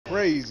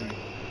crazy.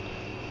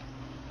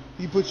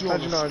 He put you on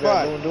the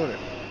spot. Doing it.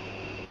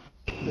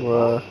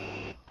 Bruh.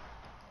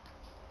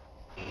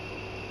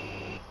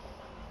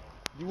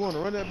 You want to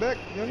run that back,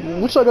 young man?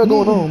 What y'all got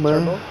going on,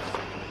 man? Turbo?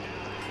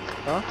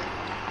 Huh?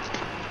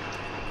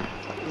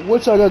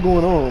 What y'all got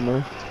going on,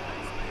 man?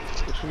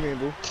 What you mean,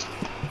 boo?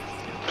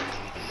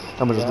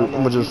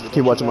 I'ma just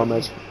keep watching my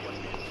match.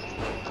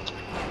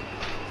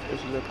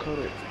 It's a little cut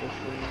it.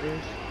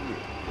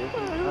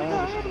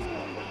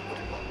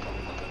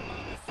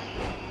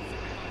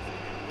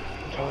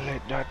 Don't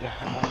let Dr.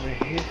 Hobbs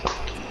hit.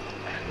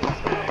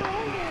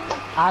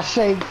 I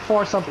shake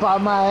force up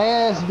on my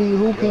ass, B.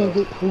 Who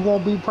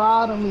gonna be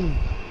proud of me?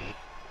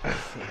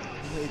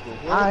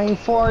 I ain't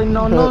farting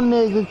on no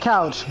nigga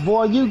couch.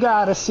 Boy, you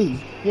gotta see.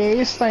 Yeah,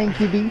 it's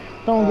stinky, B.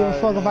 Don't give a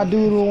fuck if I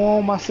do it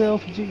on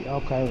myself, G.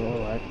 Okay,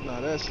 alright. Nah,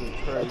 that shit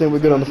crazy. I think we're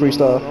good on the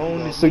freestyle.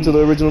 Stick to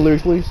the original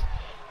lyrics, please.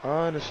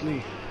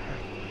 Honestly.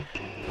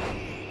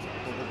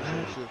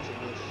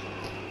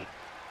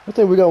 I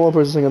think we got one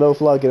person singing No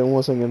Flock and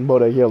one singing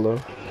Bodak Yellow.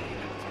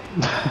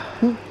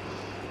 The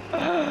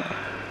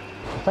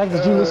fact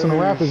that you listen to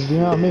rappers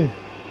beyond me.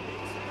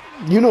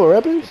 You know what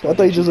rap is? I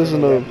thought you just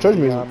listen to church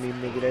music. Beyond me,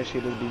 nigga, that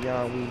shit is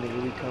beyond we,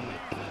 nigga. We coming.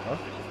 Huh?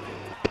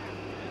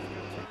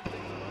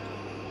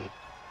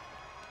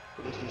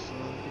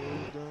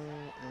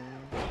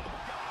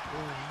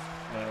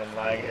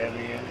 Like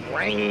heavy and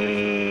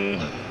rain.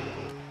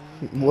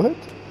 What?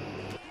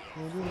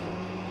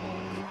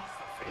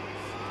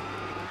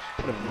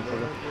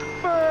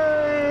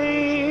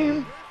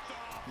 Fame.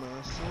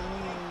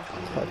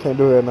 I can't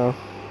do that now.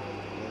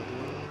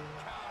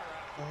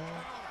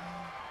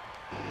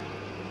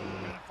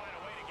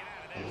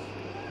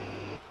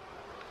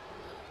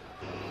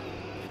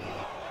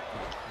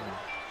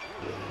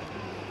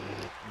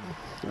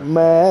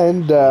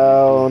 Man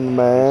down,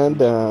 man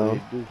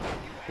down.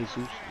 Jesus,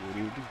 what do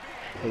you do?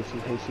 Jesus,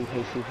 what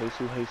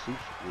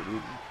do you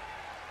do?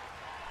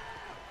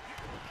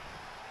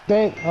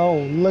 Oh,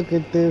 look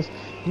at this.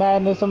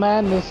 Madness of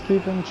madness,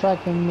 keeping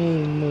tracking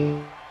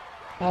me.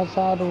 I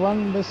try to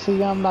run to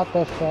see I'm not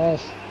that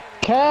fast.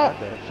 Cap!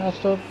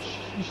 That's what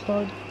you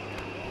started.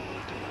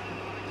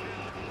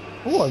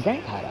 Ooh, a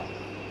gang hideout.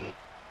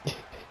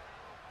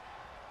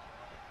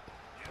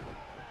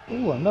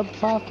 Ooh, another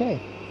 5K.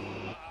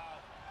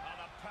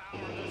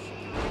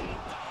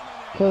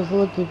 Cause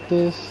look at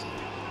this.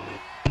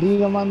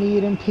 Beat on my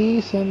meat in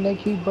peace and they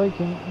keep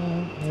breaking.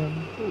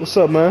 What's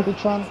up, man? They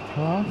trying,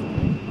 huh?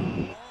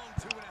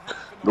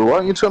 But why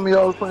didn't you tell me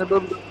I was playing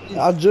WWE?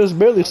 I just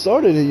barely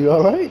started it, you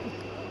alright?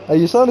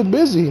 You sounded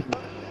busy.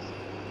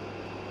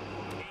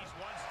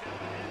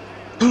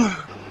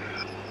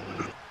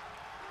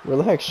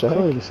 Relax, Shaq.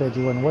 Clearly said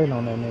you wasn't waiting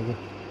on that nigga.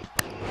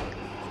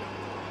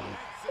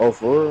 Oh,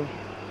 for real?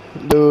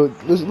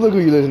 Dude, look who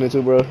you listening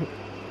to, bro.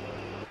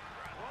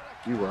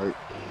 You right.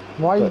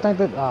 Why you think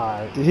that?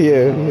 Alright.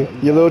 Yeah,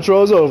 your little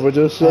troll's over.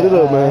 Just shut it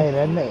up, man. Hey,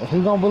 that nigga,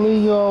 he gonna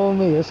believe you over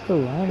me. It's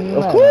cool. I ain't even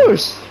Of mad.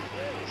 course.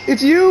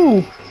 It's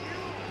you.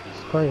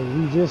 It's crazy.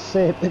 You just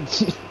said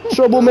that you...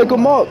 Troublemaker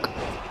Mark.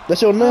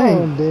 That's your name.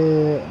 Oh,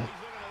 dead.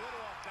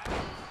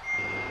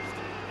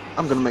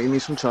 I'm gonna make me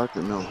some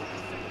chocolate milk.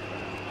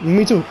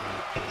 Me too.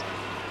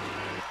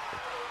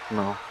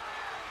 No.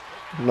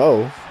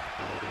 No.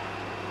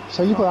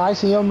 So you put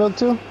ice in your milk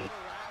too?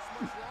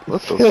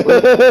 What the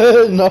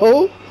fuck?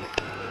 No.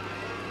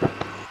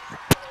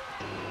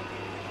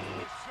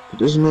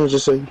 This man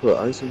just said you put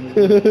ice in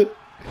it.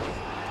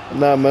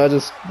 Nah, man, I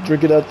just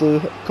drink it out the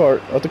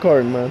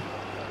carton, man.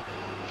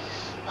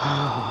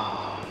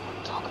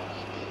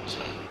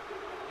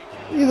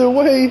 Either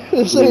way,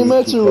 the same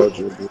answer.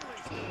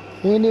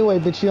 Anyway,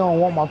 but you don't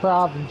want my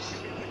problems.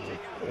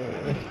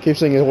 Keep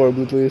singing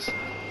horribly, please.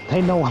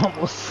 They know I'm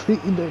gonna see.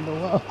 They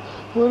know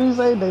what do you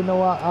say? They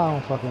know I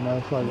don't fucking know.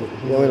 Fuck it.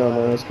 Yeah, we know,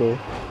 man. That's cool.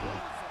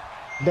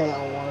 They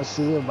don't want to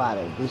see about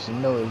it. They should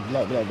know it's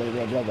black, black, black,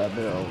 black, black, black,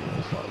 black.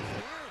 Fuck.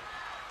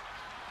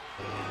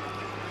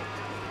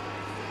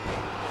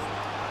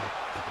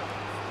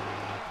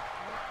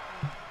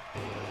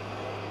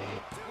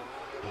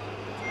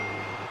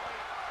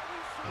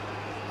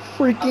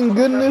 Freaking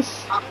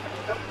goodness.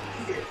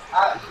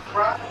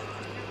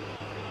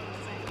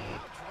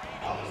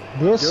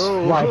 This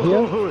right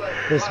here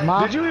is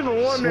my. Did you even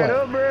warm that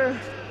up, bro?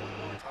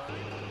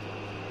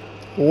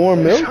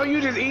 Warm milk? So you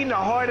just eating a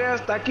hard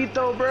ass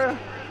taquito, bro?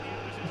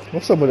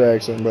 What's up with the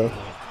accent, bro?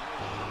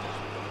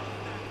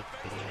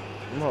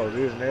 No,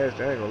 this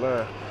nasty. I ain't gonna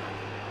lie.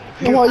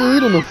 Then why you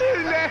eating them?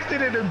 This nasty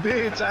than the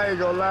bitch. I ain't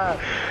gonna lie.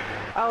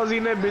 I was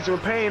eating that bitch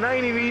with pain. I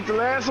ain't even eat the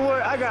last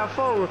one. I got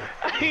 4.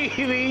 I ain't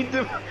even eat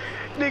the.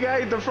 Nigga, I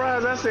ate the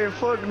fries. I said,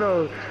 fuck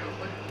no.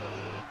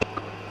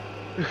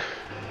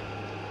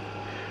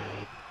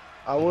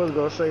 I was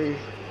gonna say.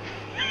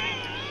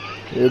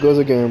 Here it goes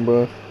again,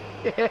 bro.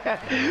 Yeah.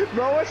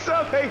 Bro, what's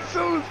up,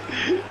 Jesus?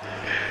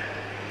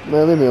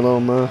 Man, leave me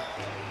alone, man.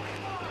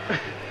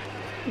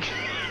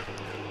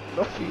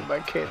 Don't feed my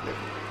cat.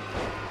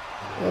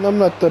 And I'm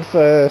not that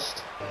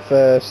fast.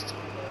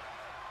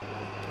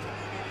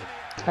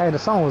 Hey, the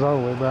song was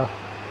over with, bro.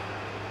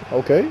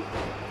 Okay.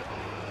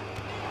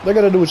 They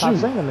gotta do with Stop you.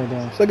 singing it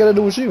then. They gotta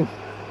do with you.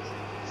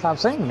 Stop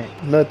singing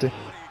it. Nothing.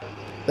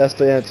 That's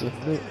the answer.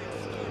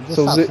 Just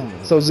So stop zip, singing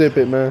it. so zip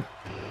it, man.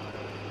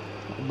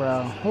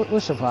 Bro,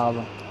 what's your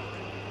problem?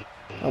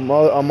 I'm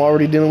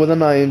already dealing with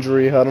an eye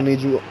injury. I don't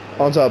need you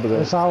on top of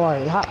It's that.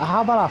 alright.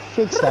 How about I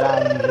fix that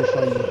eye injury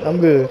for you? I'm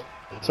good.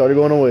 It's already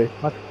going away.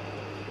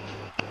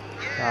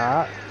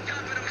 Alright.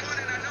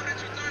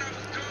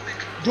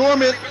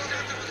 Dormant.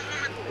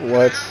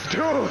 What?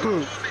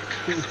 Dude.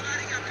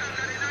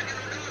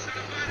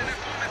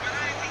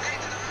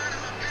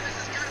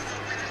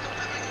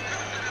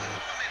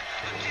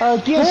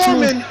 Against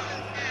me.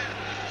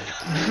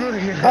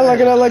 Dormant. I like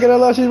it. I like it. I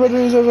like it. She's ready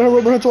to use her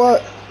rubber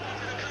twat.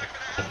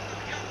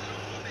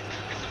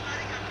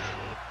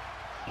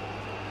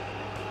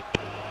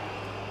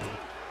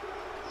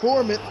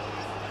 Dormant.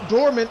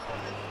 Dormant.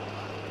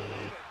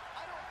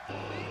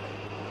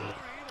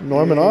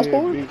 Norman Yeah,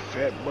 Osborn? big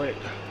fat butt.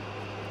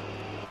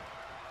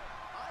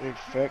 Big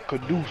fat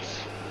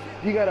caboose.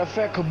 You got a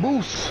fat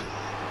caboose.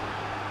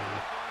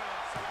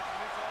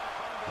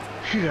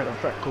 You got a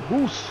fat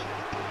caboose.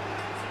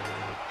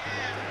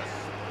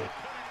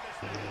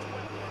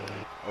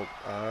 Oh,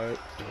 alright.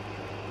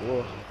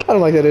 Well, I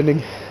don't like that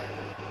ending.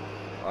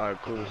 alright,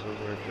 cool. So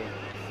right there.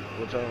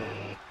 What time?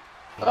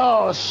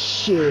 Oh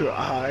shit.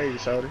 Alright,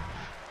 shawty.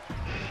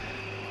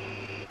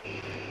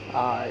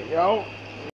 Alright, yo.